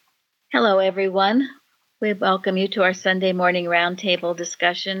Hello, everyone. We welcome you to our Sunday morning roundtable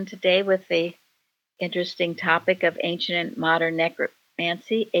discussion today with the interesting topic of ancient and modern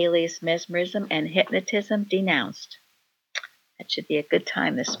necromancy, alias mesmerism, and hypnotism denounced. That should be a good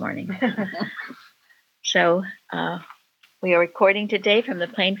time this morning. So, we are recording today from the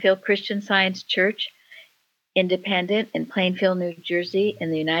Plainfield Christian Science Church, independent in Plainfield, New Jersey, in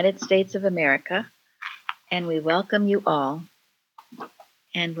the United States of America, and we welcome you all.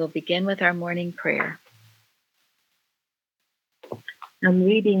 And we'll begin with our morning prayer. I'm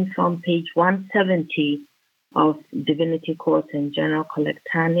reading from page 170 of Divinity Course in General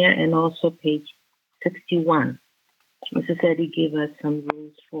Collectania and also page 61. Mrs. Eddy gave us some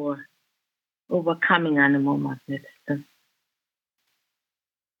rules for overcoming animal magnetism.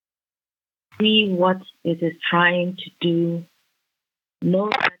 See what it is trying to do. Know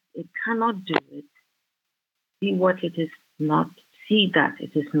that it cannot do it. See what it is not. See that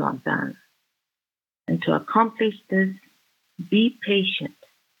it is not done. And to accomplish this, be patient,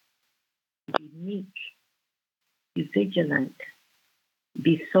 be meek, be vigilant,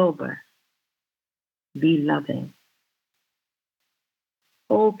 be sober, be loving.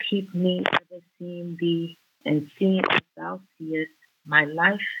 Oh, keep me ever seeing thee and seeing as thou seest my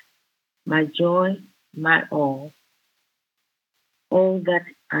life, my joy, my all. Oh, that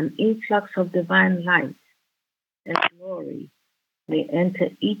an influx of divine light and glory may enter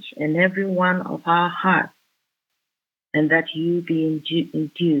each and every one of our hearts, and that you be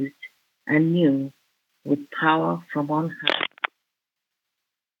induced anew with power from on high.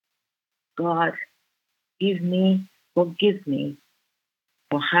 God, forgive me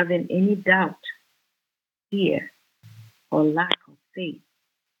for having any doubt, fear, or lack of faith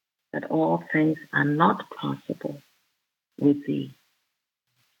that all things are not possible with thee.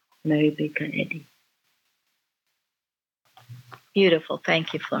 Mary Baker Eddy. Beautiful.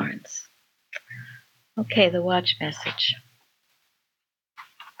 Thank you, Florence. Okay, the watch message.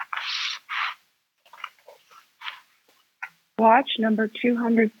 Watch number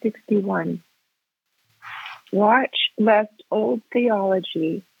 261. Watch lest old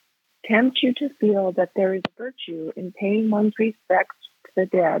theology tempt you to feel that there is virtue in paying one's respects to the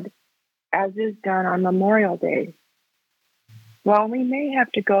dead, as is done on Memorial Day. While we may have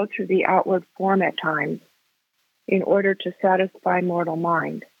to go through the outward form at times in order to satisfy mortal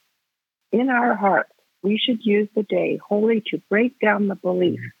mind, in our hearts we should use the day wholly to break down the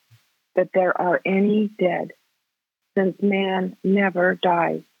belief that there are any dead, since man never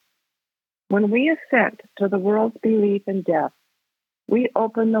dies. When we assent to the world's belief in death, we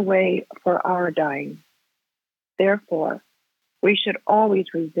open the way for our dying. Therefore, we should always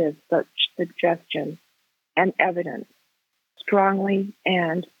resist such suggestion and evidence strongly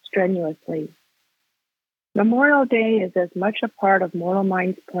and strenuously. Memorial Day is as much a part of mortal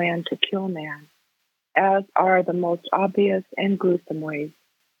mind's plan to kill man as are the most obvious and gruesome ways.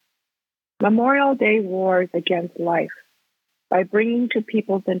 Memorial Day wars against life by bringing to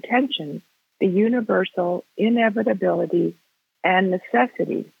people's attention the universal inevitability and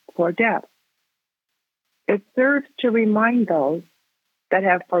necessity for death. It serves to remind those that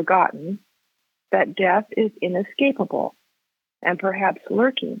have forgotten that death is inescapable and perhaps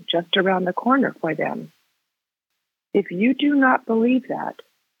lurking just around the corner for them. If you do not believe that,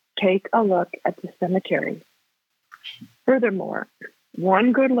 take a look at the cemetery. Furthermore,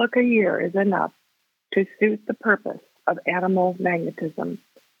 one good look a year is enough to suit the purpose of animal magnetism,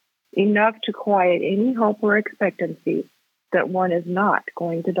 enough to quiet any hope or expectancy that one is not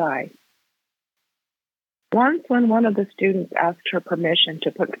going to die. Once, when one of the students asked her permission to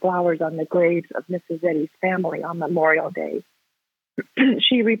put flowers on the graves of Mrs. Eddy's family on Memorial Day,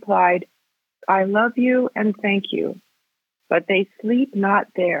 she replied, "I love you and thank you, but they sleep not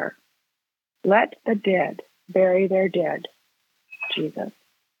there. Let the dead bury their dead." Jesus.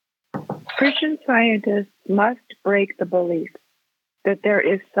 Christian scientists must break the belief that there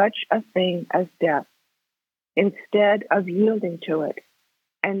is such a thing as death, instead of yielding to it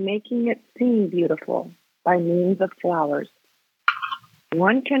and making it seem beautiful by means of flowers.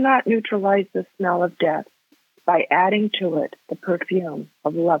 One cannot neutralize the smell of death by adding to it the perfume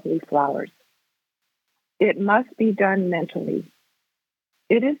of lovely flowers. It must be done mentally.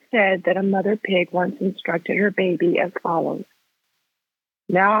 It is said that a mother pig once instructed her baby as follows: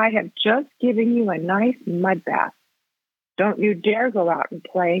 "Now I have just given you a nice mud bath. Don't you dare go out and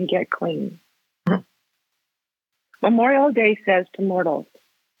play and get clean." Memorial Day says to mortals,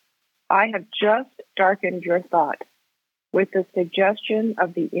 "I have just darkened your thought with the suggestion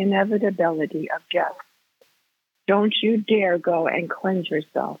of the inevitability of death. Don't you dare go and cleanse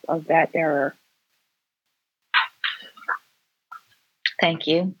yourself of that error." Thank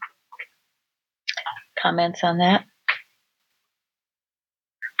you. comments on that?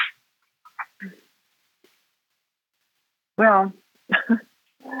 Well,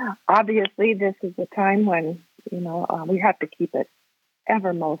 obviously, this is a time when, we have to keep it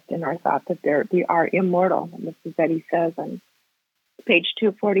evermost in our thought that we are immortal. Mrs. Eddy says on page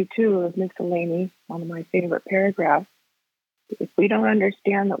 242 of Miscellany, one of my favorite paragraphs, if we don't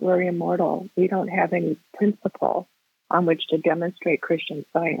understand that we're immortal, we don't have any principle on which to demonstrate Christian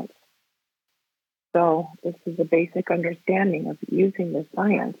science. So this is a basic understanding of using the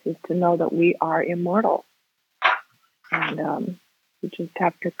science, is to know that we are immortal. And we just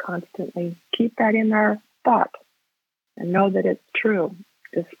have to constantly keep that in our thought and know that it's true,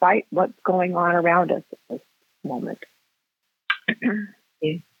 despite what's going on around us at this moment.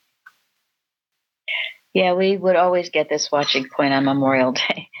 Yeah, we would always get this watching point on Memorial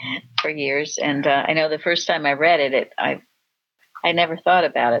Day for years. And I know the first time I read it, I never thought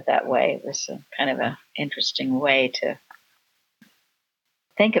about it that way. It was kind of an interesting way to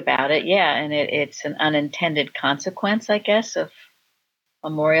think about it. Yeah, and it's an unintended consequence, I guess, of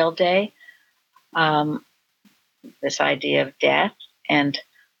Memorial Day. This idea of death. And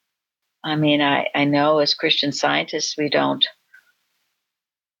I mean, I know as Christian scientists, we don't,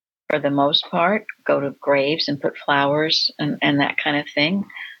 for the most part, go to graves and put flowers and that kind of thing.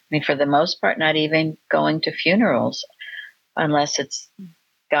 I mean, for the most part, not even going to funerals unless it's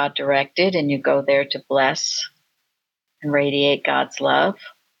God directed and you go there to bless and radiate God's love.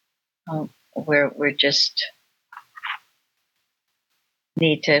 We're just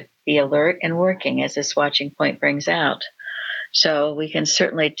need to be alert and working, as this watching point brings out. So we can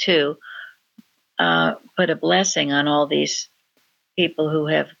certainly too put a blessing on all these people who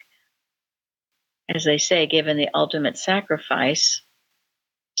have, as they say, given the ultimate sacrifice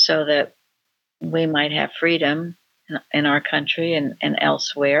so that we might have freedom in our country and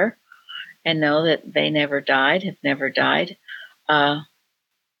elsewhere, and know that they never died, have never died,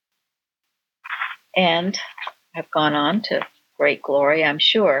 and have gone on to great glory, I'm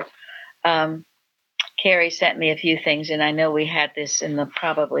sure. Carrie sent me a few things, and I know we had this in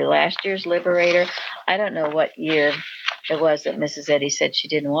probably last year's Liberator. I don't know what year it was that Mrs. Eddy said she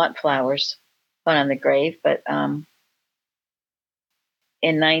didn't want flowers put on the grave, but in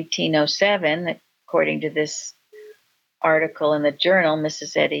 1907, according to this article in the journal,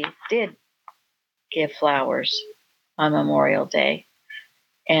 Mrs. Eddy did give flowers on Memorial Day.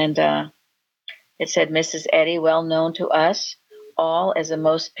 And it said, Mrs. Eddy, well known to us all as a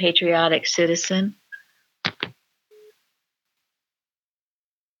most patriotic citizen,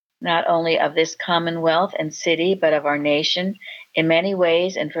 not only of this Commonwealth and city, but of our nation, in many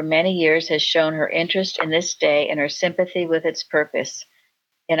ways and for many years has shown her interest in this day and her sympathy with its purpose.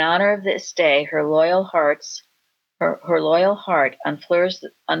 In honor of this day, her loyal heart unfurls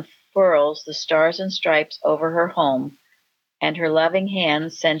the stars and stripes over her home, and her loving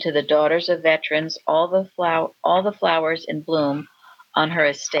hands send to the daughters of veterans all the flowers in bloom on her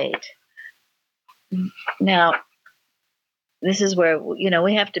estate. Now, this is where,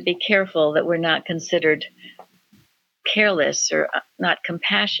 we have to be careful that we're not considered careless or not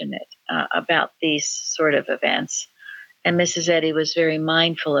compassionate about these sort of events. And Mrs. Eddy was very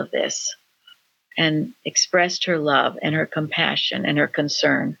mindful of this and expressed her love and her compassion and her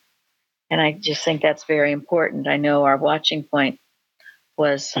concern. And I just think that's very important. I know our watching point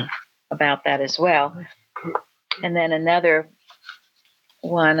was about that as well. And then another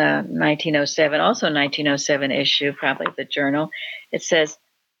one, 1907, also 1907 issue, probably the journal. It says,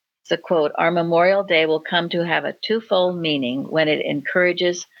 it's a quote, our Memorial Day will come to have a twofold meaning when it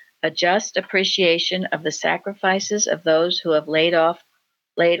encourages a just appreciation of the sacrifices of those who have laid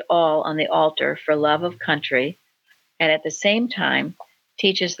all on the altar for love of country, and at the same time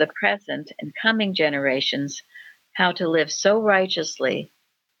teaches the present and coming generations how to live so righteously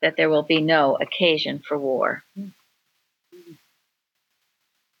that there will be no occasion for war.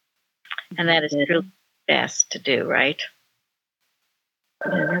 And that is truly best to do, right?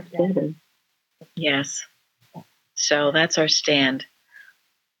 Yeah, that's better. Yes. So that's our stand.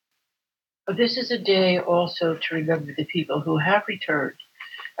 This is a day also to remember the people who have returned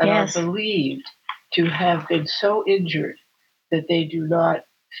and Yes. are believed to have been so injured that they do not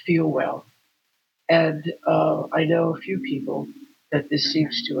feel well. And I know a few people that this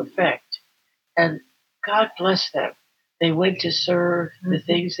seems to affect. And God bless them. They went to serve the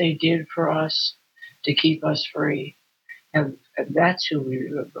things they did for us to keep us free. And that's who we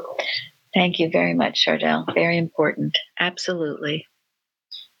remember. Thank you very much, Chardell. Very important. Absolutely.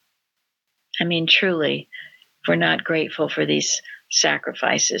 I mean, truly, if we're not grateful for these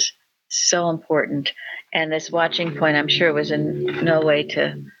sacrifices, so important. And this watching point, I'm sure, was in no way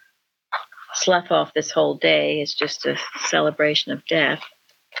to slough off this whole day as just a celebration of death.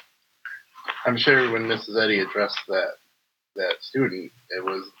 I'm sure when Mrs. Eddy addressed that student, it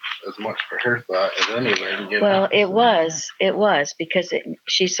was as much for her thought as anything. Well, it was because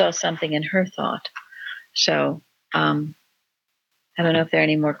she saw something in her thought. So I don't know if there are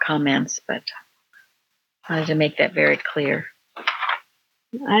any more comments, but I wanted to make that very clear.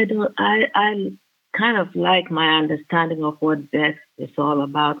 I kind of like my understanding of what death is all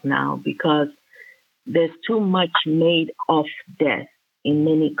about now, because there's too much made of death in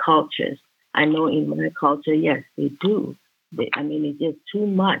many cultures. I know in my culture, yes, they do. It's just too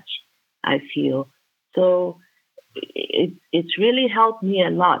much, I feel. So it's really helped me a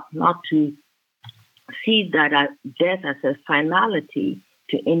lot not to see that death as a finality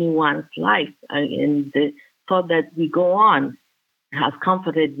to anyone's life. And the thought that we go on has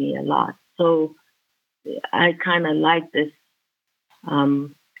comforted me a lot. So I kind of like this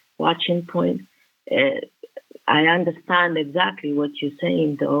watching point. I understand exactly what you're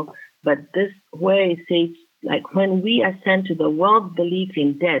saying, though, but this way it says, like, when we ascend to the world belief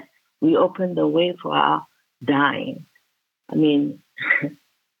in death, we open the way for our dying. I mean,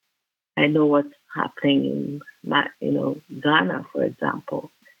 I know what's happening in Ghana, for example.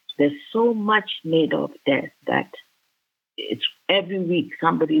 There's so much made of death that it's every week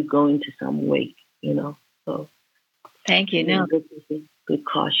somebody's going to some wake, So thank you. No, this is a good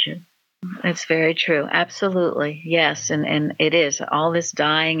caution. It's very true. Absolutely. Yes. And it is all this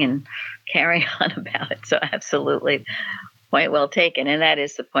dying and carrying on about it. So absolutely. Point well taken. And that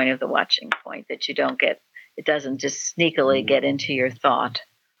is the point of the watching point, that you don't it doesn't just sneakily get into your thought.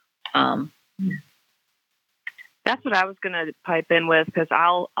 That's what I was going to pipe in with, because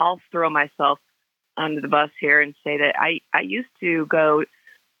I'll throw myself under the bus here and say that I used to go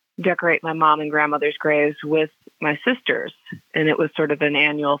decorate my mom and grandmother's graves with my sisters, and it was sort of an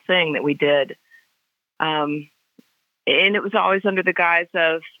annual thing that we did. And it was always under the guise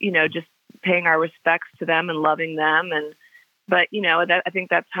of, just paying our respects to them and loving them. But I think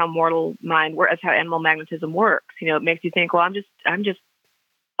that's how mortal mind works. That's how animal magnetism works. It makes you think, well, I'm just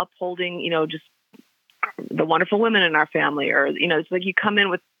upholding, just the wonderful women in our family, or, it's like you come in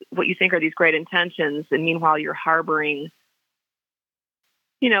with what you think are these great intentions, and meanwhile you're harboring,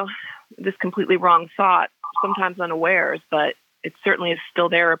 this completely wrong thought, sometimes unawares, but it certainly is still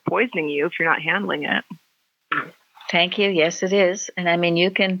there poisoning you if you're not handling it. Thank you. Yes, it is. And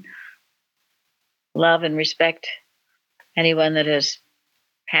you can love and respect anyone that has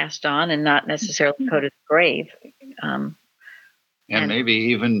passed on and not necessarily go to the grave. And maybe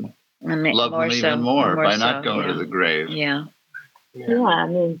even love them even more by not going to the grave. Yeah.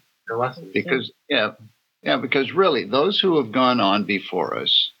 Because really, those who have gone on before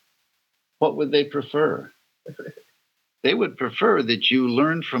us, what would they prefer? They would prefer that you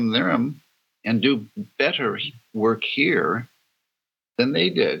learn from them and do better work here than they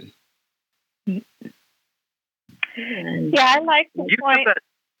did. Yeah, I like the point.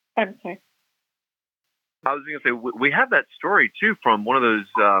 I'm sorry. I was going to say, we have that story, too, from one of those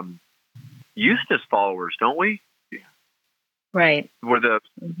Eustace followers, don't we? Right. Where that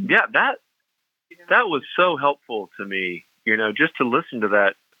was so helpful to me, just to listen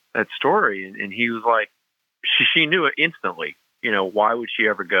to that story. And he was like, she knew it instantly. Why would she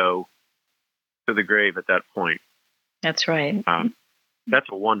ever go to the grave at that point? That's right. That's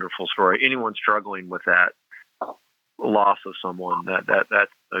a wonderful story. Anyone struggling with that loss of someone, that's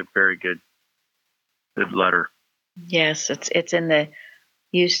a very good letter. Yes, it's in the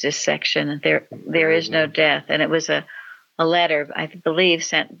Eustace section. There is no death, and it was a letter, I believe,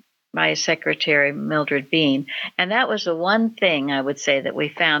 sent by Secretary Mildred Bean, and that was the one thing I would say that we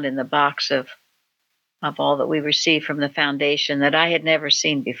found in the box of all that we received from the foundation that I had never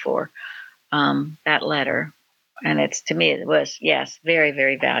seen before. That letter, and to me it was, yes, very,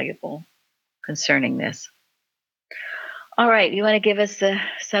 very valuable concerning this. All right, you want to give us the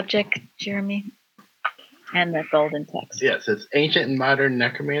subject, Jeremy? And the golden text. Yes, it's ancient and modern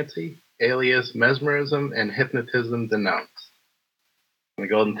necromancy, alias mesmerism, and hypnotism denounced. The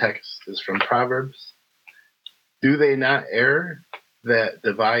golden text is from Proverbs. Do they not err that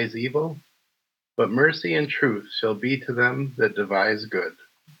devise evil? But mercy and truth shall be to them that devise good.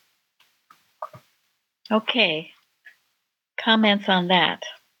 Okay. Comments on that?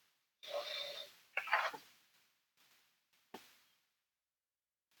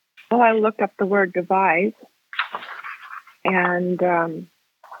 Well, I looked up the word devise, and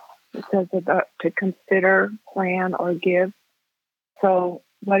it says to consider, plan, or give. So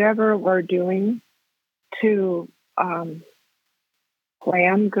whatever we're doing to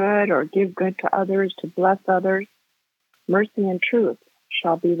plan good or give good to others, to bless others, mercy and truth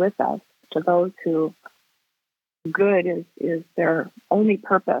shall be with us. to those who good is their only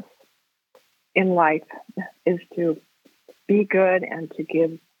purpose in life, is to be good and to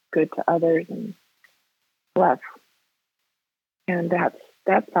give good to others and bless. And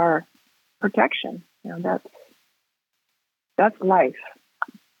that's our protection. That's life.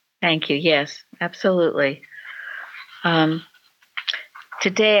 Thank you. Yes, absolutely.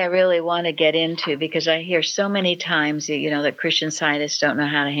 Today, I really want to get into, because I hear so many times, that Christian Scientists don't know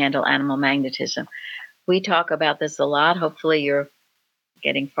how to handle animal magnetism. We talk about this a lot. Hopefully, you're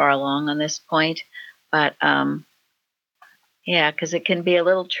getting far along on this point. But because it can be a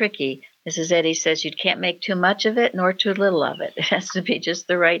little tricky. Mrs. Eddy says you can't make too much of it nor too little of it. It has to be just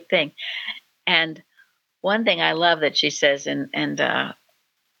the right thing. And one thing I love that she says, and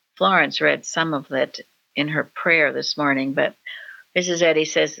Florence read some of it in her prayer this morning, but Mrs. Eddy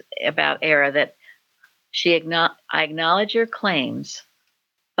says about Era that I acknowledge your claims,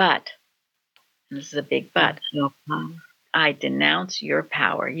 but, and this is a big but, I denounce your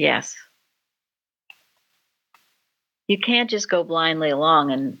power. Yes. You can't just go blindly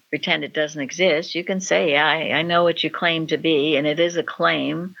along and pretend it doesn't exist. You can say, I know what you claim to be, and it is a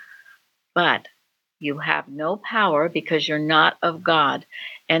claim, but you have no power because you're not of God.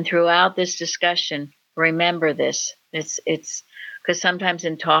 And throughout this discussion, remember this. It's because sometimes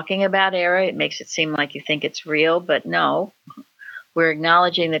in talking about Era, it makes it seem like you think it's real, but no. We're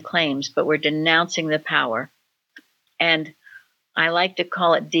acknowledging the claims, but we're denouncing the power. And I like to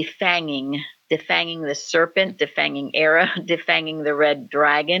call it defanging the serpent, defanging Era, defanging the red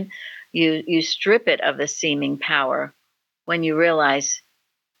dragon. You strip it of the seeming power when you realize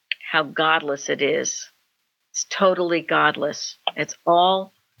how godless it is. It's totally godless. It's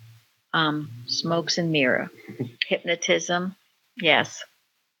all smokes and mirror. Hypnotism, yes.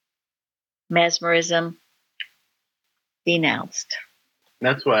 Mesmerism, denounced.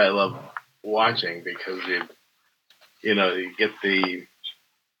 That's why I love watching, because you get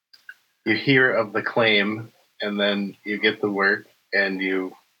you hear of the claim, and then you get the work, and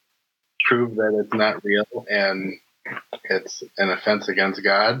you prove that it's not real, and it's an offense against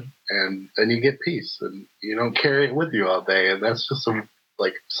God, and then you get peace, and you don't carry it with you all day, and that's just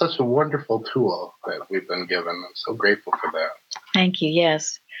such a wonderful tool that we've been given. I'm so grateful for that. Thank you.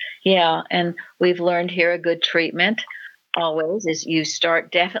 Yes. Yeah, and we've learned here a good treatment always is you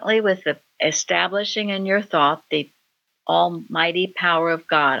start definitely with the establishing in your thought the almighty power of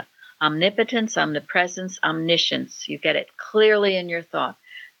God. Omnipotence, omnipresence, omniscience. You get it clearly in your thought.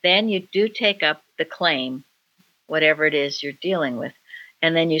 Then you do take up the claim, whatever it is you're dealing with.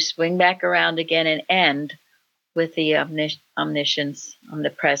 And then you swing back around again and end with the omniscience,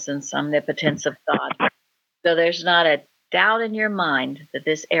 omnipresence, omnipotence of God. So there's not a doubt in your mind that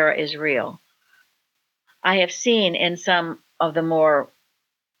this Era is real. I have seen in some of the more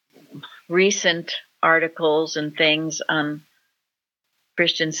recent articles and things on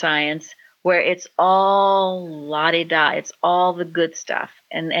Christian Science where it's all la-di-da, it's all the good stuff,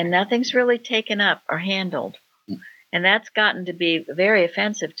 and nothing's really taken up or handled. And that's gotten to be very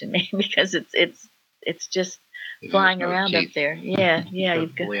offensive to me because it's just flying around up there. Yeah.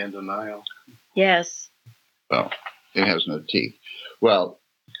 You've got land denial. Yes. Well, it has no teeth. Well,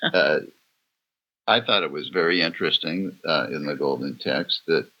 I thought it was very interesting in the Golden Text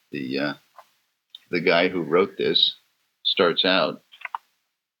that the guy who wrote this starts out,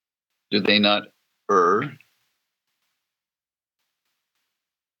 do they not err?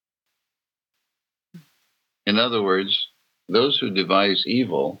 In other words, those who devise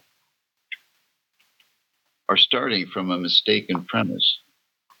evil are starting from a mistaken premise.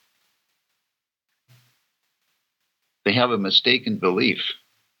 They have a mistaken belief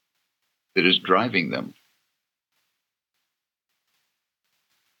that is driving them.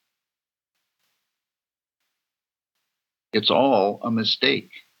 It's all a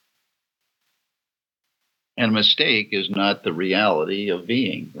mistake. And a mistake is not the reality of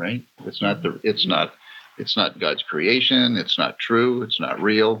being, right? It's not God's creation, it's not true, it's not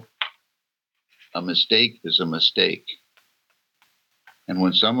real. A mistake is a mistake. And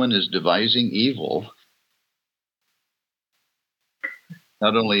when someone is devising evil,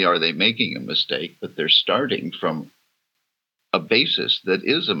 not only are they making a mistake, but they're starting from a basis that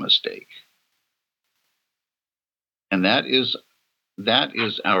is a mistake. And that is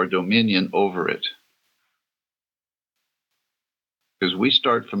our dominion over it. Because we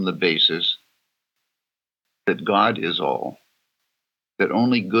start from the basis that God is all, that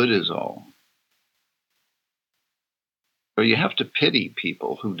only good is all. So you have to pity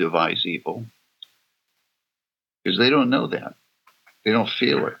people who devise evil, because they don't know that. They don't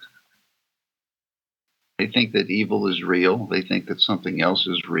feel it. They think that evil is real. They think that something else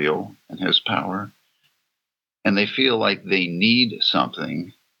is real and has power. And they feel like they need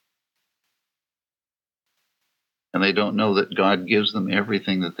something. And they don't know that God gives them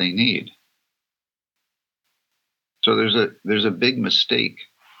everything that they need. So there's a big mistake.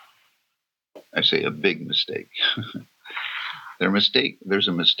 I say a big mistake. There's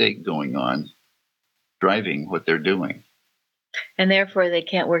a mistake going on driving what they're doing. And therefore they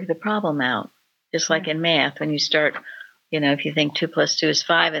can't work the problem out. Just like in math, when you start, if you think 2 + 2 is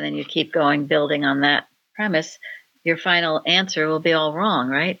 5, and then you keep going, building on that premise, your final answer will be all wrong,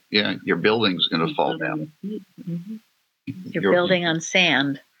 right? Yeah, your building's going to fall down. Mm-hmm. You're building on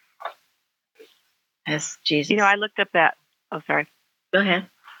sand, as Jesus. I looked up that. Oh, sorry. Go ahead.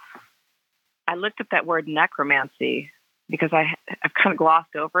 I looked up that word necromancy because I've kind of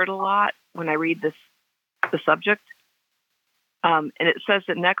glossed over it a lot when I read the subject. And it says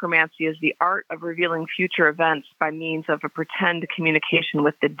that necromancy is the art of revealing future events by means of a pretend communication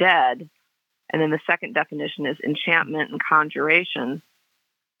with the dead. And then the second definition is enchantment and conjuration.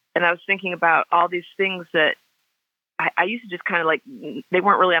 And I was thinking about all these things that I used to just kind of they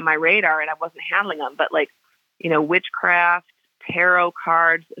weren't really on my radar and I wasn't handling them. But witchcraft, tarot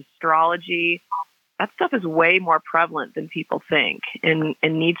cards, astrology, that stuff is way more prevalent than people think and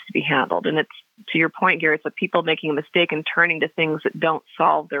needs to be handled. And it's, to your point, Gary, it's like people making a mistake and turning to things that don't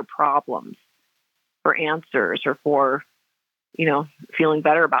solve their problems for answers or for, feeling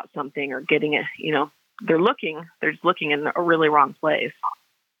better about something or getting it, they're just looking in a really wrong place.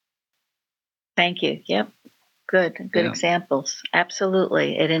 Thank you. Yep. Good examples.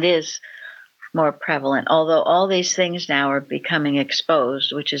 Absolutely. And it is more prevalent, although all these things now are becoming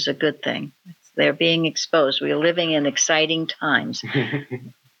exposed, which is a good thing. They're being exposed. We are living in exciting times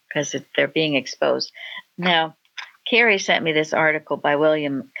because they're being exposed. Now, Carrie sent me this article by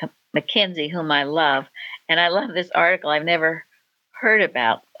William McKenzie, whom I love. And I love this article. I've never heard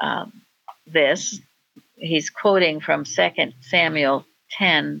about this. He's quoting from 2 Samuel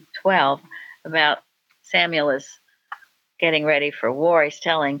 10:12 about Samuel is getting ready for war.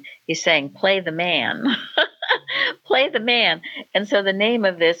 He's saying, play the man. Play the man. And so the name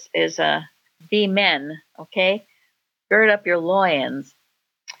of this is Be Men, okay? Gird up your loins.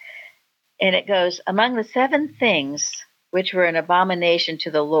 And it goes, among the 7 things which were an abomination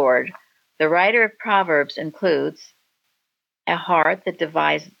to the Lord, the writer of Proverbs includes a heart that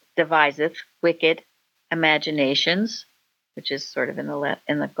deviseth wicked imaginations, which is sort of in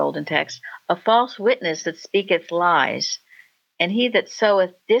the golden text, a false witness that speaketh lies, and he that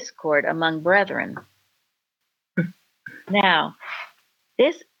soweth discord among brethren. Now,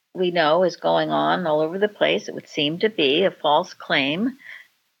 this we know is going on all over the place. It would seem to be a false claim.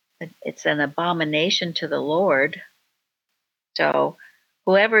 It's an abomination to the Lord. So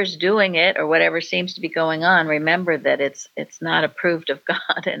whoever's doing it or whatever seems to be going on, remember that it's not approved of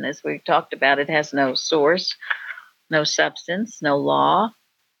God. And as we talked about, it has no source, no substance, no law,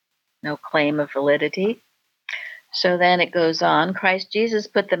 no claim of validity. So then it goes on. Christ Jesus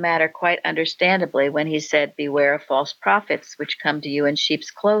put the matter quite understandably when he said, beware of false prophets, which come to you in sheep's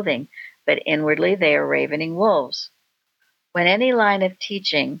clothing, but inwardly they are ravening wolves. When any line of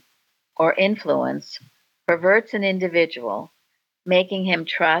teaching or influence perverts an individual, making him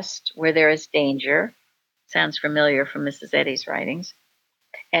trust where there is danger, sounds familiar from Mrs. Eddy's writings,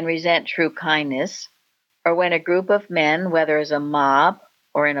 and resent true kindness, or when a group of men, whether as a mob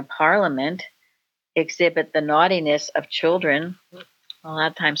or in a parliament, exhibit the naughtiness of children. A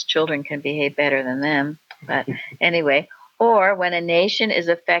lot of times children can behave better than them, but anyway, or when a nation is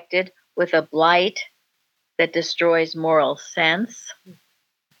affected with a blight that destroys moral sense,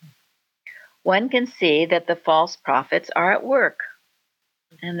 one can see that the false prophets are at work.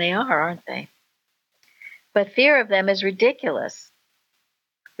 And they are, aren't they? But fear of them is ridiculous.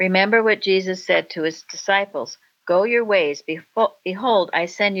 Remember what Jesus said to his disciples, go your ways, behold, I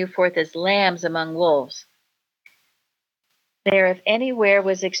send you forth as lambs among wolves. There, if anywhere,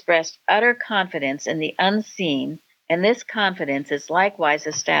 was expressed utter confidence in the unseen, and this confidence is likewise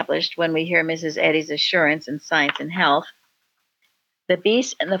established when we hear Mrs. Eddy's assurance in Science and Health. The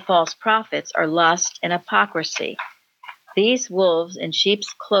beast and the false prophets are lust and hypocrisy. These wolves in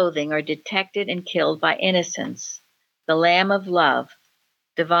sheep's clothing are detected and killed by innocence, the lamb of love.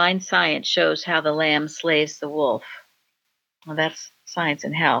 Divine science shows how the lamb slays the wolf. Well, that's Science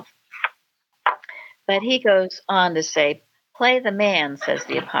and Health. But he goes on to say, play the man, says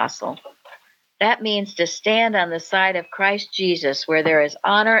the apostle. That means to stand on the side of Christ Jesus, where there is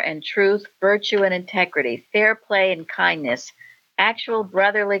honor and truth, virtue and integrity, fair play and kindness, actual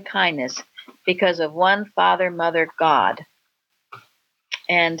brotherly kindness, because of one Father, Mother, God.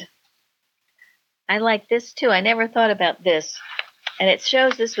 And I like this too. I never thought about this. And it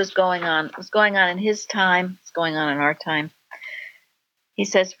shows this was going on. It was going on in his time. It's going on in our time. He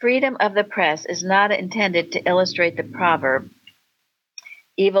says, freedom of the press is not intended to illustrate the proverb,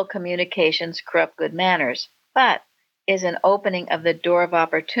 evil communications corrupt good manners, but is an opening of the door of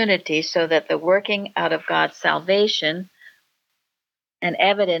opportunity so that the working out of God's salvation and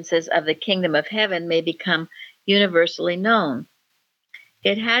evidences of the kingdom of heaven may become universally known.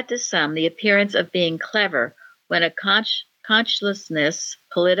 It had to some the appearance of being clever when a conscienceless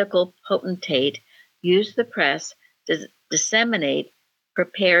political potentate used the press to disseminate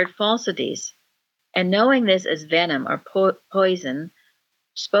prepared falsities, and knowing this as venom or poison,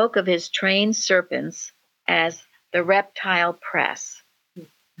 spoke of his trained serpents as the reptile press.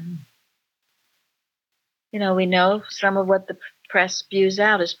 You know, we know some of what the press spews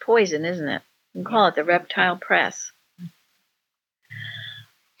out is poison, isn't it? We can call it the reptile press.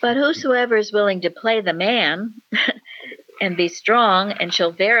 But whosoever is willing to play the man and be strong, and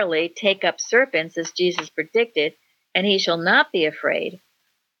shall verily take up serpents, as Jesus predicted, and he shall not be afraid.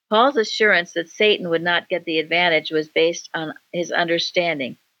 Paul's assurance that Satan would not get the advantage was based on his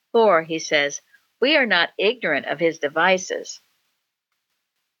understanding. For, he says, we are not ignorant of his devices.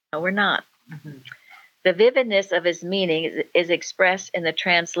 No, we're not. Mm-hmm. The vividness of his meaning is expressed in the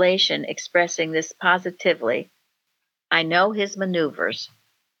translation expressing this positively. I know his maneuvers.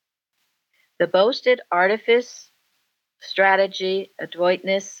 The boasted artifice, strategy,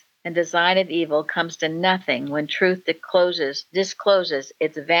 adroitness, and design of evil comes to nothing when truth discloses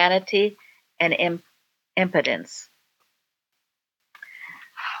its vanity and impotence.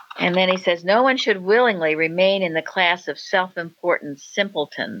 And then he says, no one should willingly remain in the class of self-important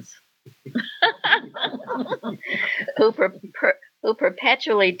simpletons who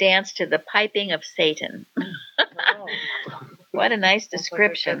perpetually dance to the piping of Satan. What a nice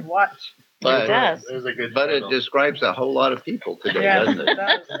description. Watch. It does. But it describes a whole lot of people today, doesn't it? It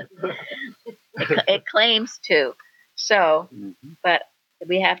does. It claims to. So, but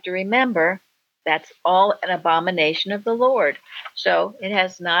we have to remember that's all an abomination of the Lord. So it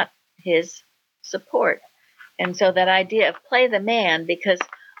has not his support. And so that idea of play the man, because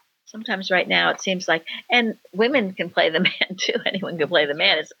sometimes right now it seems like, and women can play the man too. Anyone can play the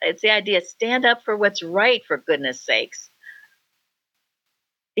man. It's the idea, stand up for what's right, for goodness sakes.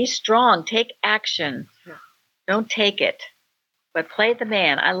 Be strong, take action. Don't take it, but play the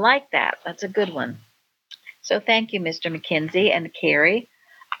man. I like that. That's a good one. So thank you, Mr. McKinsey and Carrie.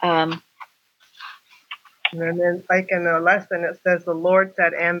 And then, like in the lesson, it says, the Lord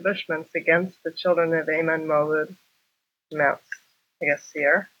set ambushments against the children of Ammon, Moab, Mount, I guess,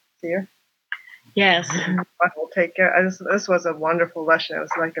 Seir. Yes. But we'll take care. This was a wonderful lesson. It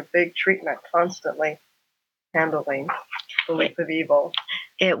was like a big treatment, constantly handling belief of evil.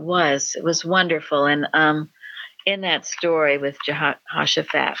 It was wonderful. And in that story with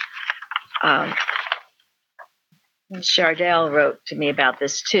Jehoshaphat, Chardell wrote to me about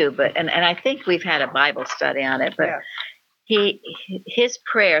this too, and I think we've had a Bible study on it, but yeah. His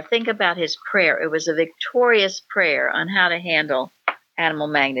prayer, think about his prayer. It was a victorious prayer on how to handle animal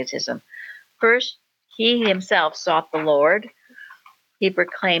magnetism. First, he himself sought the Lord. He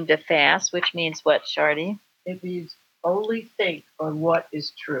proclaimed a fast, which means what, Shardy? It means only think on what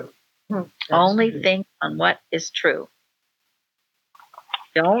is true. Only think on what is true.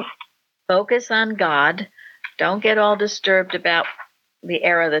 Don't focus on God. Don't get all disturbed about the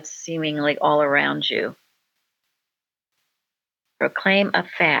error that's seemingly all around you. Proclaim a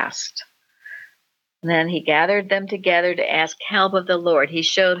fast. And then he gathered them together to ask help of the Lord. He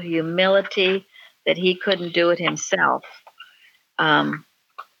showed humility that he couldn't do it himself. Then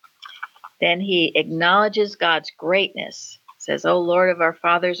he acknowledges God's greatness. Says, O Lord of our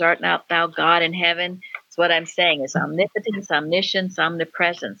fathers, art not thou God in heaven? It's what I'm saying is omnipotence, omniscience,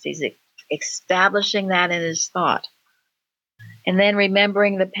 omnipresence. He's establishing that in his thought. And then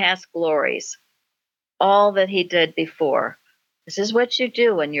remembering the past glories, all that he did before. This is what you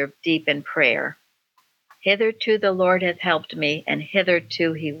do when you're deep in prayer. Hitherto the Lord hath helped me, and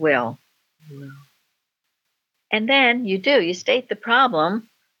hitherto he will. Mm. And then you state the problem.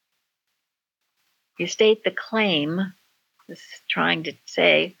 You state the claim. This is trying to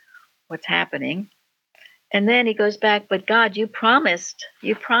say what's happening. And then he goes back, but God, you promised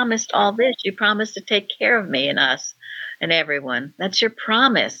all this. You promised to take care of me and us and everyone. That's your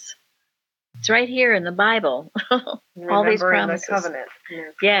promise. It's right here in the Bible. All these promises. The covenant.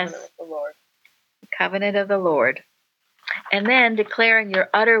 Yes. Covenant with the Lord. The covenant of the Lord. And then declaring your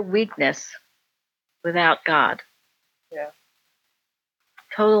utter weakness without God. Yeah.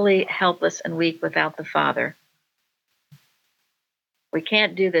 Totally helpless and weak without the Father. We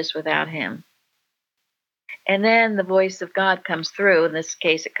can't do this without him. And then the voice of God comes through. In this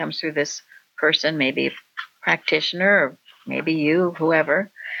case, it comes through this person, maybe a practitioner, or maybe you,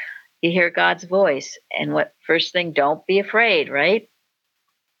 whoever. You hear God's voice. And what first thing, don't be afraid, right?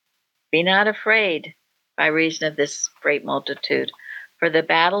 Be not afraid by reason of this great multitude. For the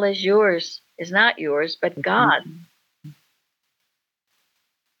battle is yours, is not yours, but God.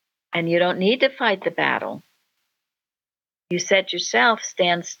 And you don't need to fight the battle. You said yourself,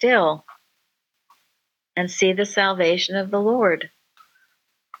 stand still and see the salvation of the Lord.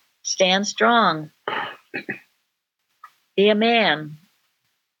 Stand strong. Be a man.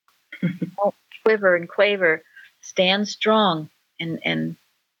 Don't quiver and quaver. Stand strong and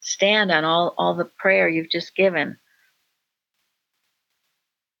stand on all the prayer you've just given.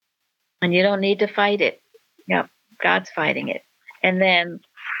 And you don't need to fight it. Yep, God's fighting it. And then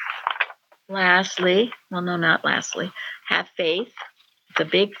lastly, well, no, not lastly, have faith. It's a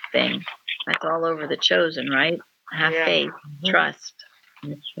big thing. That's all over the chosen, right? Have faith, trust.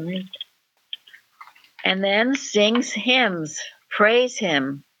 That's right. And then sings hymns. Praise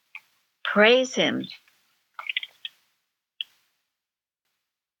him. Praise him.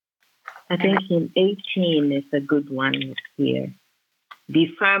 I think in 18 is a good one here.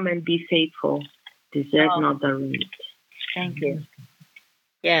 Be firm and be faithful. Desert not the race. Thank you.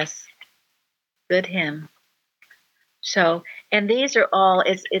 Yes. Good hymn. So, and these are all,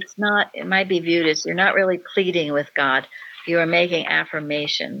 it's not, it might be viewed as you're not really pleading with God. You are making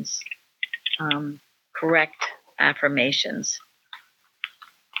affirmations, correct affirmations.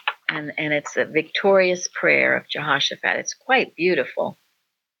 And it's a victorious prayer of Jehoshaphat. It's quite beautiful.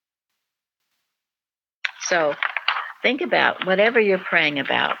 So think about whatever you're praying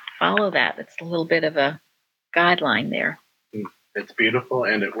about. Follow that. It's a little bit of a guideline there. It's beautiful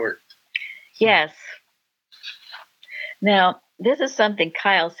and it worked. Yes. Now, this is something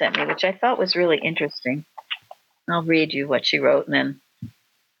Kyle sent me, which I thought was really interesting. I'll read you what she wrote, and then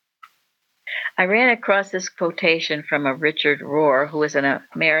I ran across this quotation from a Richard Rohr, who is an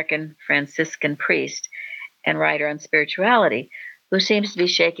American Franciscan priest and writer on spirituality, who seems to be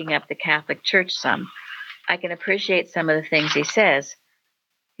shaking up the Catholic Church some. I can appreciate some of the things he says.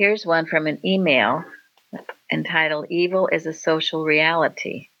 Here's one from an email entitled, Evil is a Social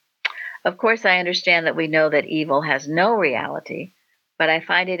Reality. Of course, I understand that we know that evil has no reality, but I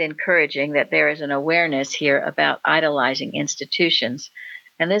find it encouraging that there is an awareness here about idolizing institutions.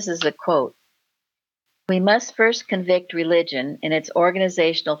 And this is a quote. We must first convict religion in its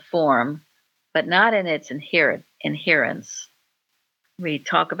organizational form, but not in its inherence. We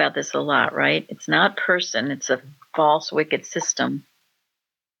talk about this a lot, right? It's not person, it's a false, wicked system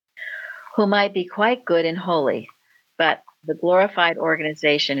who might be quite good and holy, but the glorified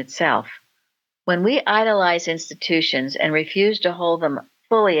organization itself. When we idolize institutions and refuse to hold them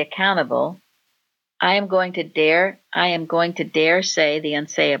fully accountable, I am going to dare say the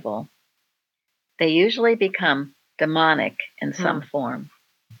unsayable. They usually become demonic in some form.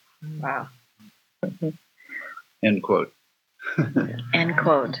 Wow. End quote. End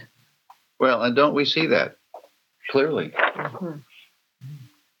quote. Well, and don't we see that clearly? Mm-hmm.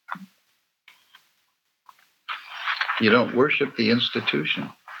 You don't worship the institution.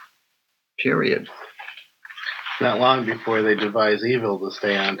 Period. Not long before they devise evil to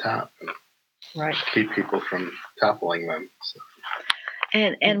stay on top and Right. keep people from toppling them. So.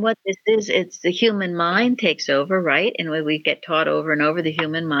 And what this is, it's the human mind takes over, right? And when we get taught over and over, the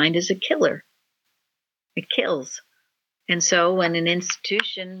human mind is a killer. It kills. And so when an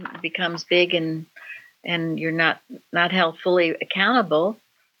institution becomes big and you're not held fully accountable,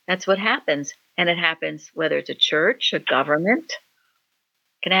 that's what happens. And it happens whether it's a church, a government,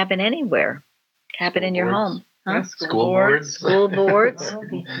 it can happen anywhere. It can happen in your home. Huh? Yeah, School boards. School boards.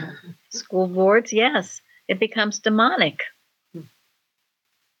 School boards, yes. It becomes demonic.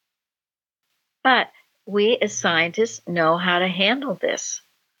 But we as scientists know how to handle this.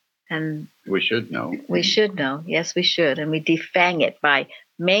 And We should know. we should know. Yes, we should. And we defang it by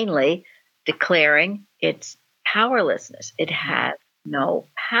mainly declaring its powerlessness. It has no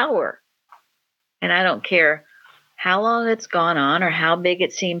power. And I don't care how long it's gone on or how big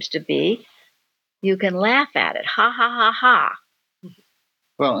it seems to be. You can laugh at it. Ha, ha, ha, ha.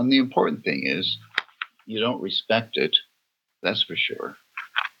 Well, and the important thing is you don't respect it, that's for sure.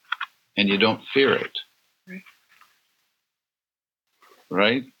 And you don't fear it.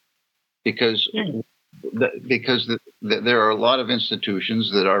 Right? Because there are a lot of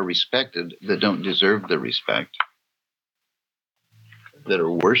institutions that are respected that don't deserve the respect, that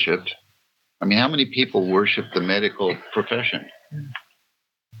are worshipped. I mean, how many people worship the medical profession?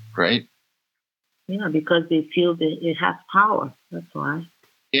 Right? Yeah, because they feel that it has power. That's why.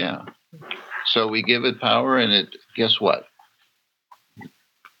 Yeah. So we give it power, and it, guess what?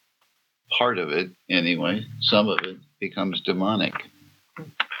 Part of it, anyway, some of it becomes demonic.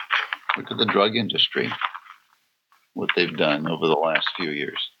 Look at the drug industry, what they've done over the last few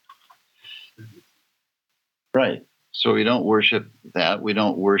years. Right. So we don't worship that. We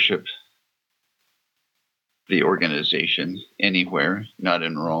don't worship the organization anywhere, not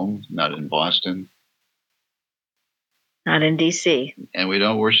in Rome, not in Boston. Not in D.C. And we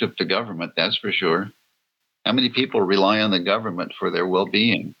don't worship the government, that's for sure. How many people rely on the government for their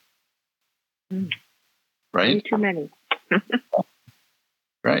well-being? Right? Way too many.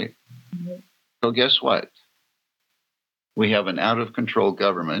 Right. So guess what? We have an out-of-control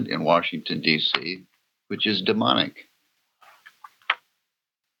government in Washington, D.C., which is demonic.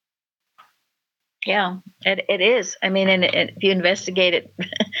 Yeah, it is. I mean, and if you investigate it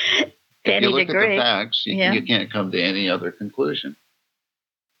to If any you look degree, at the facts, you can't come to any other conclusion.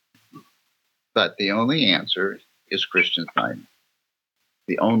 But the only answer is Christian Science.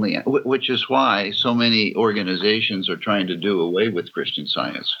 The only, which is why so many organizations are trying to do away with Christian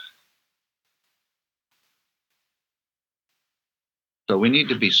Science. So we need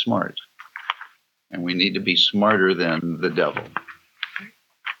to be smart, and we need to be smarter than the devil.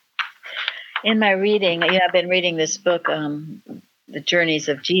 in my reading, I've been reading this book, The Journeys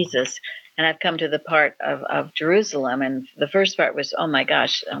of Jesus, and I've come to the part of Jerusalem. And the first part was, oh my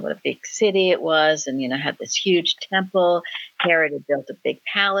gosh, what a big city it was. And, had this huge temple. Herod had built a big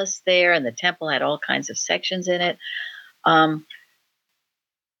palace there, and the temple had all kinds of sections in it.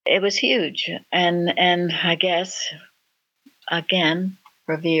 It was huge. And I guess, again,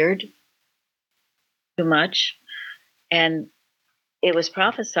 revered too much. And it was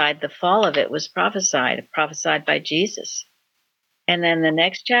prophesied, the fall of it was prophesied by Jesus. And then the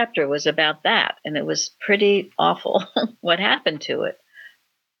next chapter was about that. And it was pretty awful what happened to it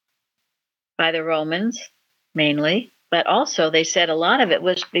by the Romans, mainly. But also, they said a lot of it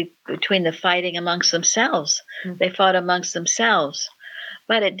was between the fighting amongst themselves. Mm-hmm. They fought amongst themselves.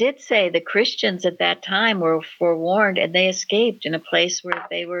 But it did say the Christians at that time were forewarned, and they escaped in a place where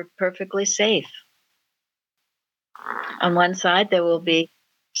they were perfectly safe. On one side, there will be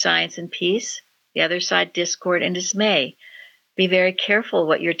science and peace. The other side, discord and dismay. Be very careful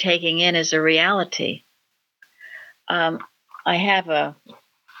what you're taking in as a reality. I have a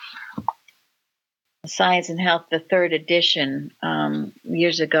Science and Health, the third edition.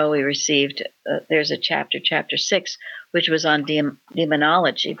 Years ago, we received, there's a chapter 6, which was on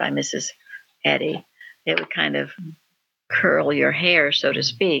demonology by Mrs. Eddy. It would kind of curl your hair, so to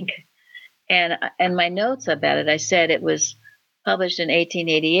speak. And my notes about it, I said it was published in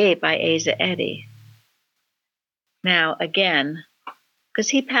 1888 by Asa Eddy. Now, again, because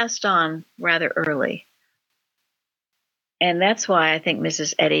he passed on rather early. And that's why I think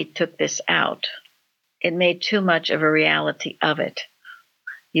Mrs. Eddy took this out. It made too much of a reality of it.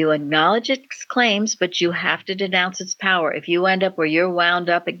 You acknowledge its claims, but you have to denounce its power. If you end up where you're wound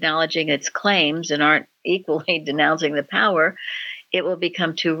up acknowledging its claims and aren't equally denouncing the power, it will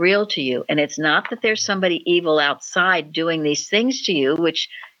become too real to you. And it's not that there's somebody evil outside doing these things to you, which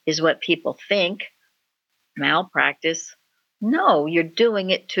is what people think, malpractice. No, you're doing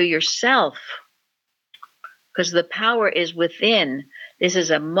it to yourself because the power is within. This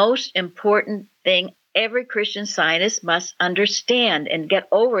is a most important thing every Christian Scientist must understand and get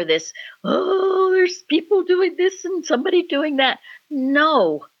over this. Oh, there's people doing this and somebody doing that.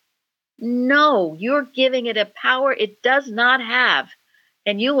 No, you're giving it a power it does not have,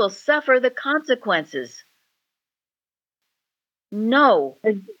 and you will suffer the consequences. No.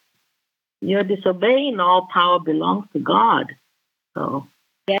 You're disobeying. All power belongs to God. So.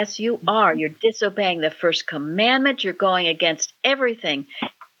 Yes, you are. You're disobeying the first commandment. You're going against everything.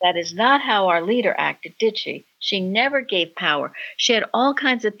 That is not how our leader acted, did she? She never gave power. She had all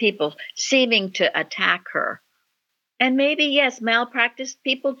kinds of people seeming to attack her. And maybe, yes, malpractice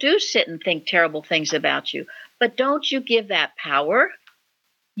people do sit and think terrible things about you. But don't you give that power.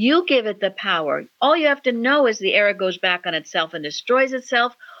 You give it the power. All you have to know is the error goes back on itself and destroys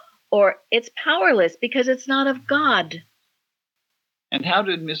itself, or it's powerless because it's not of God. And how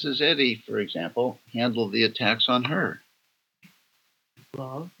did Mrs. Eddy, for example, handle the attacks on her?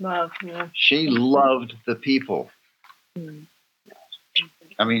 Love, yeah. She loved the people.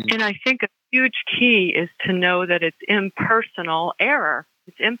 I mean, and I think a huge key is to know that it's impersonal error.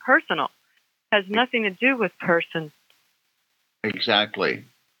 It's impersonal. It has nothing to do with person. Exactly.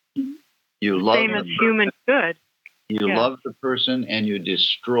 You love same as human good. You love the person and you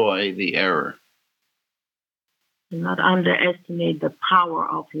destroy the error. Do not underestimate the power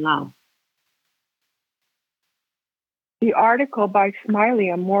of love. The article by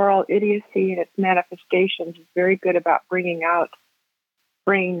Smiley on moral idiocy and its manifestations is very good about bringing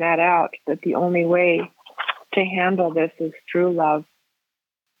that out, that the only way to handle this is through love.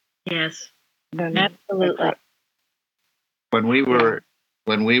 Yes, absolutely. When we were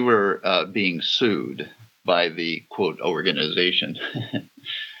being sued by the quote organization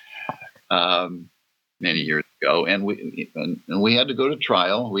many years ago, and we had to go to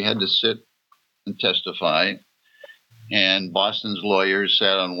trial. We had to sit and testify, and Boston's lawyers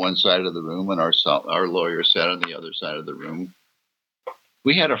sat on one side of the room, and our lawyers sat on the other side of the room.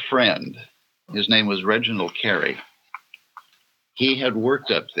 We had a friend. His name was Reginald Carey. He had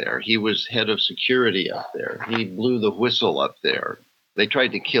worked up there. He was head of security up there. He blew the whistle up there. They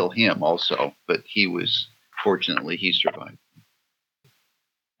tried to kill him also, but fortunately, he survived.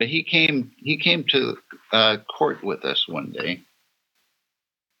 But he came to court with us one day,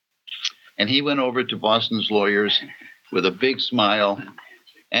 and he went over to Boston's lawyers with a big smile,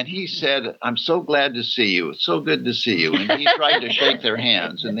 and he said, "I'm so glad to see you. It's so good to see you." And he tried to shake their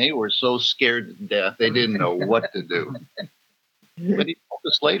hands, and they were so scared to death, they didn't know what to do. But he told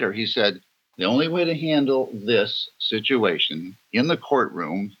us later, he said, the only way to handle this situation in the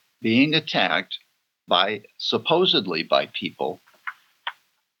courtroom, being attacked supposedly by people,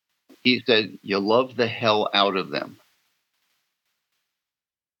 he said, you love the hell out of them.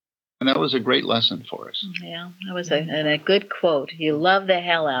 And that was a great lesson for us. Yeah, that was a good quote. You love the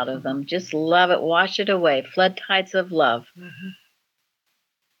hell out of them. Just love it. Wash it away. Flood tides of love. Mm-hmm.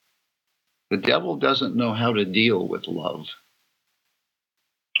 The devil doesn't know how to deal with love.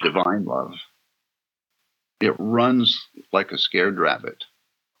 Divine love. It runs like a scared rabbit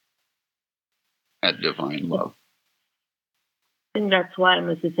at divine love. I think that's why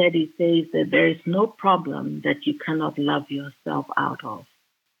Mrs. Eddy says that there is no problem that you cannot love yourself out of.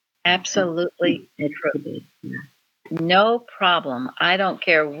 Absolutely true. No problem. I don't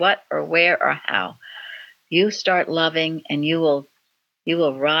care what or where or how. You start loving and you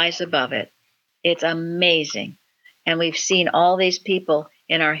will rise above it. It's amazing. And we've seen all these people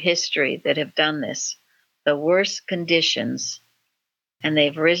in our history that have done this. The worst conditions, and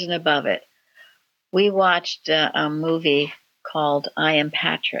they've risen above it. We watched a movie called I Am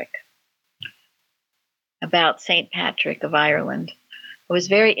Patrick about St. Patrick of Ireland. It was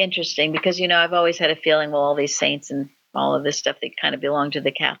very interesting because, I've always had a feeling, well, all these saints and all of this stuff, they kind of belong to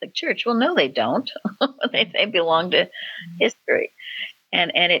the Catholic Church. Well, no, they don't. they belong to history.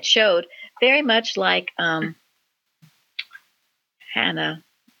 And it showed very much like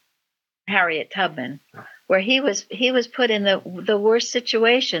Harriet Tubman, where he was put in the worst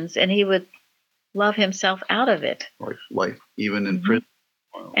situations and he would love himself out of it. Like even in prison.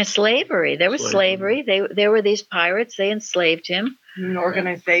 And slavery. There was slavery. There were these pirates. They enslaved him. The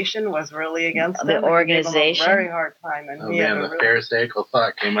organization was really against him. The organization. A very hard time. And the Pharisaical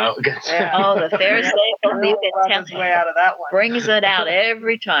thought came out against him. Oh, the Pharisaical. You can tell his way out of that one. Brings it out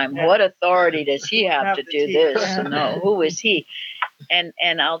every time. Yeah. What authority does he have to do this? No, who is he?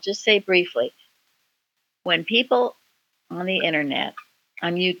 And I'll just say briefly, when people on the internet,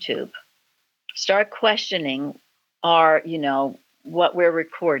 on YouTube, start questioning what we're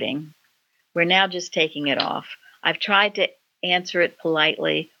recording, we're now just taking it off. I've tried to answer it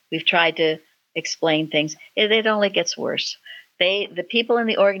politely. We've tried to explain things. It only gets worse. The people in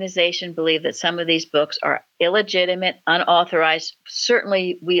the organization believe that some of these books are illegitimate, unauthorized.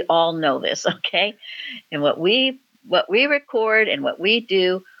 Certainly, we all know this, okay? And what we record and what we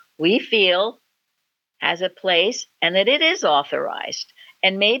do, we feel has a place and that it is authorized.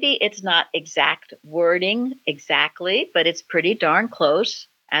 And maybe it's not exact wording exactly, but it's pretty darn close,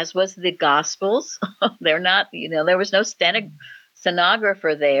 as was the Gospels. They're not, there was no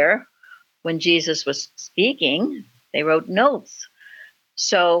stenographer there when Jesus was speaking. They wrote notes.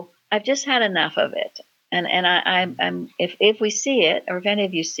 So I've just had enough of it. And I'm if we see it, or if any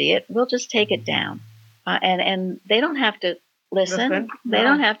of you see it, we'll just take it down. And they don't have to listen. They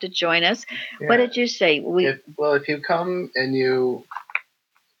don't have to join us. Yeah. What did you say? If you come and you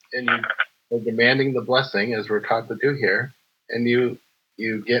are demanding the blessing, as we're taught to do here, and you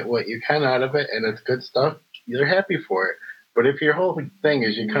get what you can out of it, and it's good stuff, you're happy for it. But if your whole thing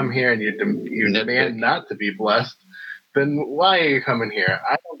is you come here and you demand not to be blessed, then why are you coming here?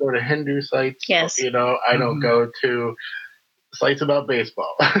 I don't go to Hindu sites. Yes. I don't go to sites about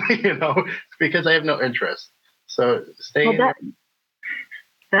baseball. Because I have no interest. So stay in.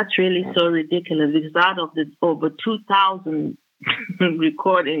 That's really so ridiculous, because out of the over 2,000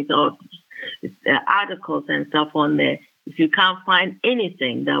 recordings or articles and stuff on there, if you can't find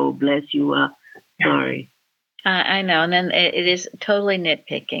anything that will bless you, sorry. I know, and then it is totally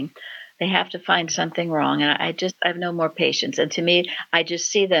nitpicking. They have to find something wrong. And I have no more patience. And to me, I just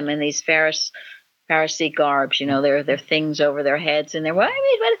see them in these Pharisee garbs, their things over their heads, and what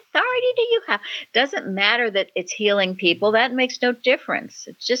authority do you have? Doesn't matter that it's healing people. That makes no difference.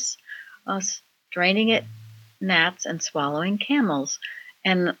 It's just us draining it gnats and swallowing camels.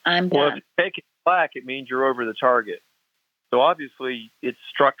 And I'm done. Well, if you take it black, it means you're over the target. So obviously, it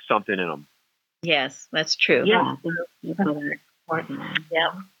struck something in them. Yes, that's true. Yeah. Yeah.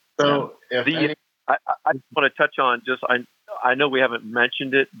 So if I just want to touch on I know we haven't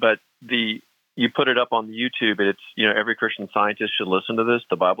mentioned it, but you put it up on the YouTube, and it's every Christian Scientist should listen to this,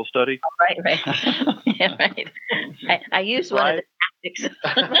 the Bible study. Right. Yeah, right. I used one of the tactics.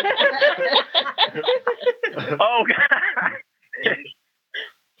 Oh, God.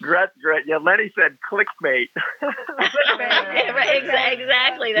 That's great. Yeah, Lenny said clickbait.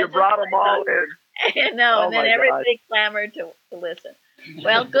 Exactly. You brought them all in. I know, and then everybody clamored to listen.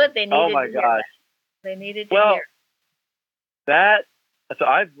 Well, good. They needed oh my to hear gosh. that. They needed to hear that. So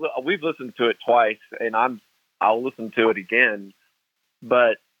we've listened to it twice, and I'll listen to it again.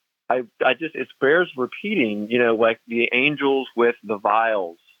 But I just it bears repeating. Like the angels with the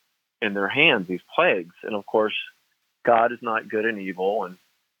vials in their hands, these plagues, and of course, God is not good and evil,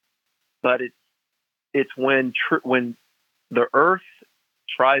 but it's when the earth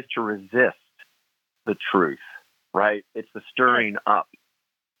tries to resist the truth, right? It's the stirring up.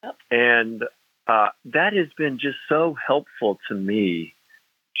 Yep. And that has been just so helpful to me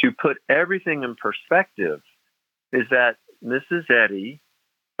to put everything in perspective, is that Mrs. Eddy,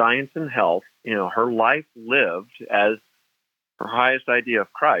 Science and Health, her life lived as her highest idea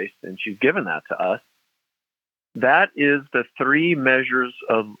of Christ, and she's given that to us. That is the 3 measures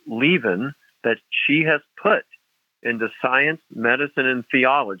of leaven that she has put into science, medicine, and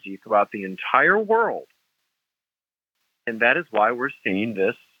theology throughout the entire world. And that is why we're seeing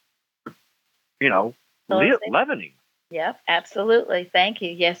this, leavening. Yep, absolutely. Thank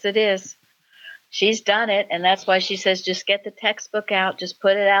you. Yes, it is. She's done it, and that's why she says just get the textbook out, just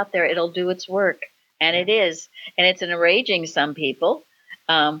put it out there. It'll do its work. And it is. And it's enraging some people,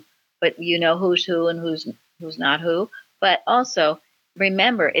 but who's who and who's not who. But also,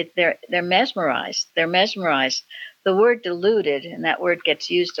 remember, they're mesmerized. They're mesmerized. The word deluded, and that word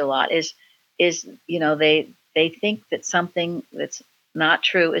gets used a lot, is they think that something that's not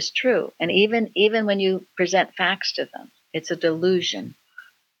true is true. And even when you present facts to them, it's a delusion.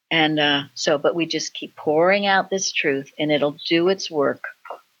 And but we just keep pouring out this truth, and it'll do its work.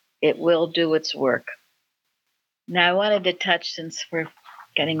 It will do its work. Now, I wanted to touch, since we're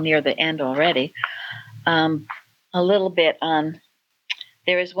getting near the end already, a little bit on,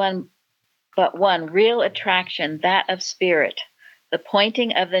 there is one real attraction, that of spirit. The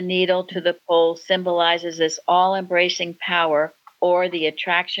pointing of the needle to the pole symbolizes this all-embracing power, or the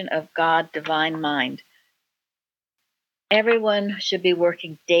attraction of God, divine mind. Everyone should be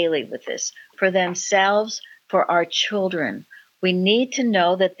working daily with this, for themselves, for our children. We need to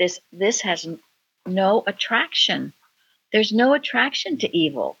know that this has no attraction. There's no attraction to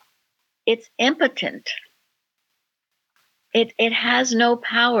evil. It's impotent. It has no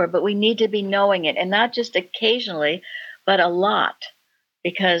power, but we need to be knowing it, and not just occasionally, but a lot,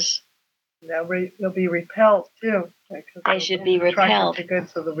 because they'll be repelled too. They should be repelled. To good,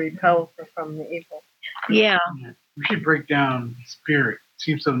 so they'll repel from the evil. Yeah. We should break down spirit. It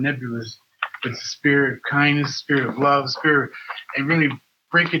seems so nebulous, but it's the spirit of kindness, spirit of love, spirit, and really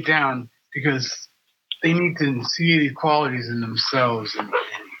break it down, because they need to see these qualities in themselves and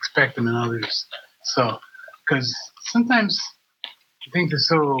expect them in others. So, because sometimes things are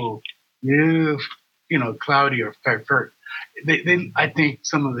so, cloudy or pervert. I think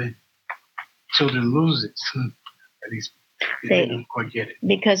some of the children lose it. At least they don't quite get it.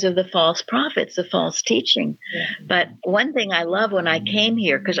 Because of the false prophets, the false teaching. Yeah. But one thing I love when I came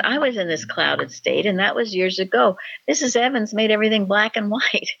here, because I was in this clouded state, and that was years ago, Mrs. Evans made everything black and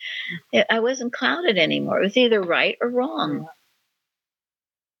white. I wasn't clouded anymore. It was either right or wrong.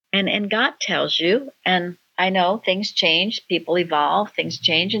 Yeah. And God tells you, and I know things change, people evolve, things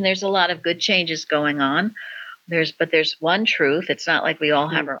change, and there's a lot of good changes going on. But there's one truth. It's not like we all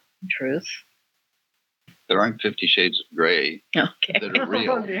have our own truth. There aren't 50 shades of gray that are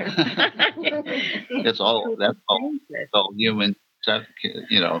real. That's all human,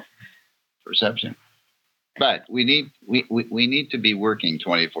 perception. But we need to be working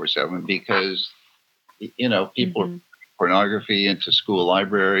 24/7, because people are pornography into school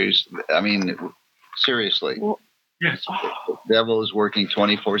libraries. I mean, seriously. Well, yes. The devil is working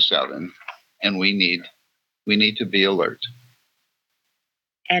 24/7, and we need to be alert.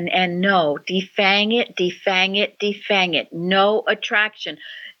 and no, defang it, defang it, defang it. No attraction.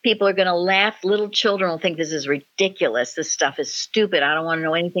 People are going to laugh. Little children will think this is ridiculous. This stuff is stupid. I don't want to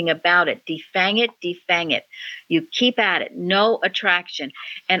know anything about it. Defang it, defang it. You keep at it. No attraction.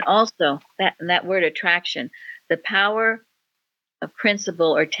 And also that word attraction, the power of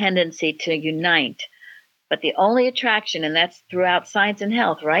principle or tendency to unite. But the only attraction, and that's throughout science and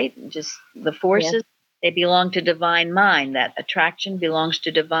health, right? Just the forces, they belong to divine mind. That attraction belongs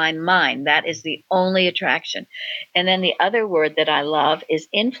to divine mind. That is the only attraction. And then the other word that I love is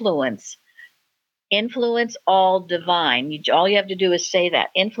influence. Influence all divine. All you have to do is say that.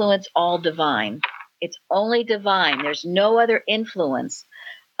 Influence all divine. It's only divine. There's no other influence.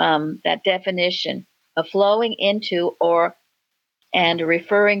 That definition of flowing into and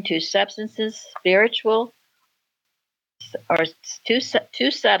referring to substances, spiritual, or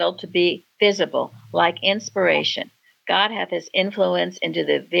too subtle to be visible, like inspiration. God hath his influence into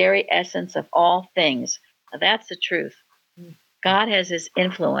the very essence of all things. Now, that's the truth. God has his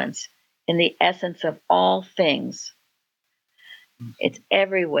influence in the essence of all things. It's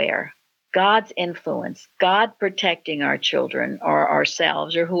everywhere. God's influence, God protecting our children or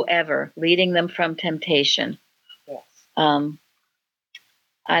ourselves or whoever, leading them from temptation. Yes.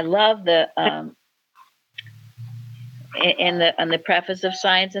 I love the in the preface of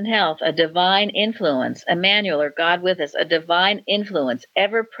Science and Health, a divine influence, Emmanuel, or God with us, a divine influence,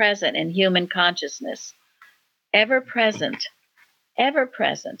 ever present in human consciousness. Ever present. Ever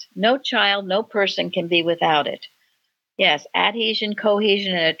present. No child, no person can be without it. Yes, adhesion,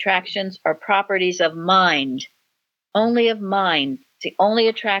 cohesion, and attractions are properties of mind. Only of mind. It's the only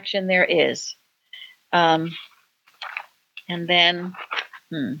attraction there is. And then,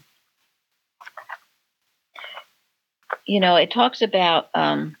 it talks about,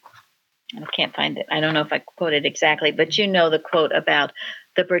 I can't find it. I don't know if I quote it exactly, but the quote about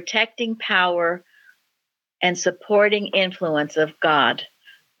the protecting power and supporting influence of God.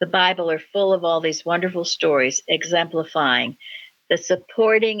 The Bible are full of all these wonderful stories exemplifying the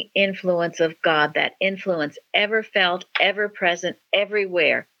supporting influence of God, that influence ever felt, ever present,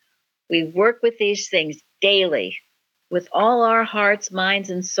 everywhere. We work with these things daily with all our hearts, minds,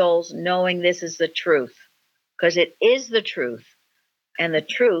 and souls, knowing this is the truth, because it is the truth, and the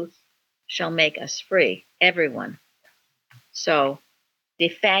truth shall make us free, everyone. So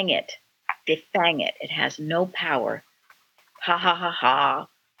defang it. Defang it. It has no power. Ha, ha, ha, ha.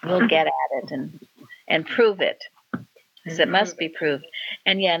 We'll get at it and prove it, because it must be proved.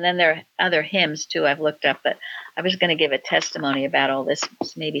 And then there are other hymns, too, I've looked up, but I was going to give a testimony about all this.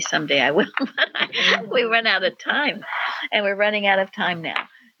 Maybe someday I will, but we run out of time, and we're running out of time now.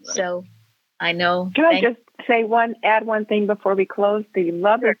 So I know. Can I just add one thing before we close? The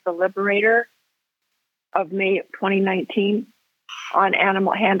Love is the Liberator of May 2019 on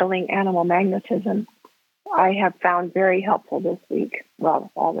handling animal magnetism, I have found very helpful this week.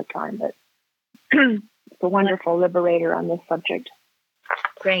 Well, all the time, but it's a wonderful liberator on this subject.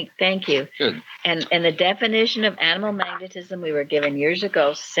 Great, thank you. Good. And the definition of animal magnetism we were given years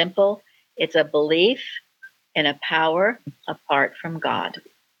ago, simple. It's a belief in a power apart from God.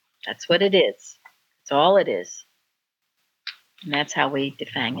 That's what it is. That's all it is. And that's how we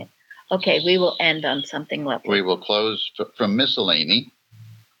defang it. Okay, we will end on something lovely. We will close from miscellany,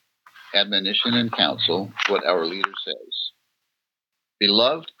 admonition and counsel, what our leader says.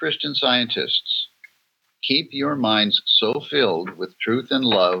 Beloved Christian scientists, keep your minds so filled with truth and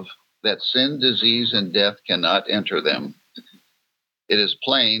love that sin, disease, and death cannot enter them. It is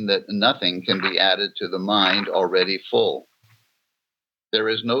plain that nothing can be added to the mind already full. There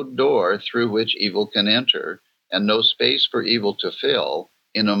is no door through which evil can enter, and no space for evil to fill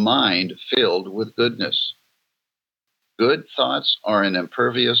in a mind filled with goodness. Good thoughts are an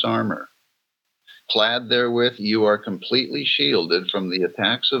impervious armor. Clad therewith, you are completely shielded from the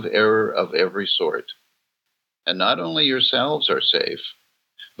attacks of error of every sort. And not only yourselves are safe,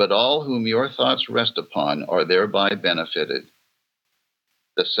 but all whom your thoughts rest upon are thereby benefited.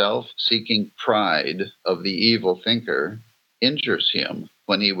 The self-seeking pride of the evil thinker injures him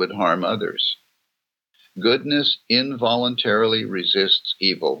when he would harm others. Goodness involuntarily resists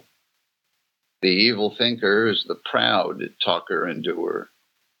evil. The evil thinker is the proud talker and doer.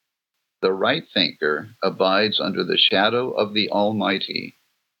 The right thinker abides under the shadow of the Almighty.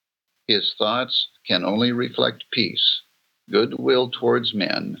 His thoughts can only reflect peace, goodwill towards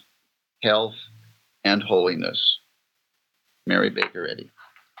men, health, and holiness. Mary Baker Eddy.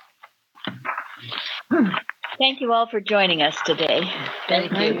 Thank you all for joining us today.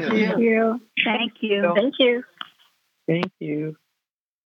 Thank you. Thank you. Thank you. Thank you. Thank you.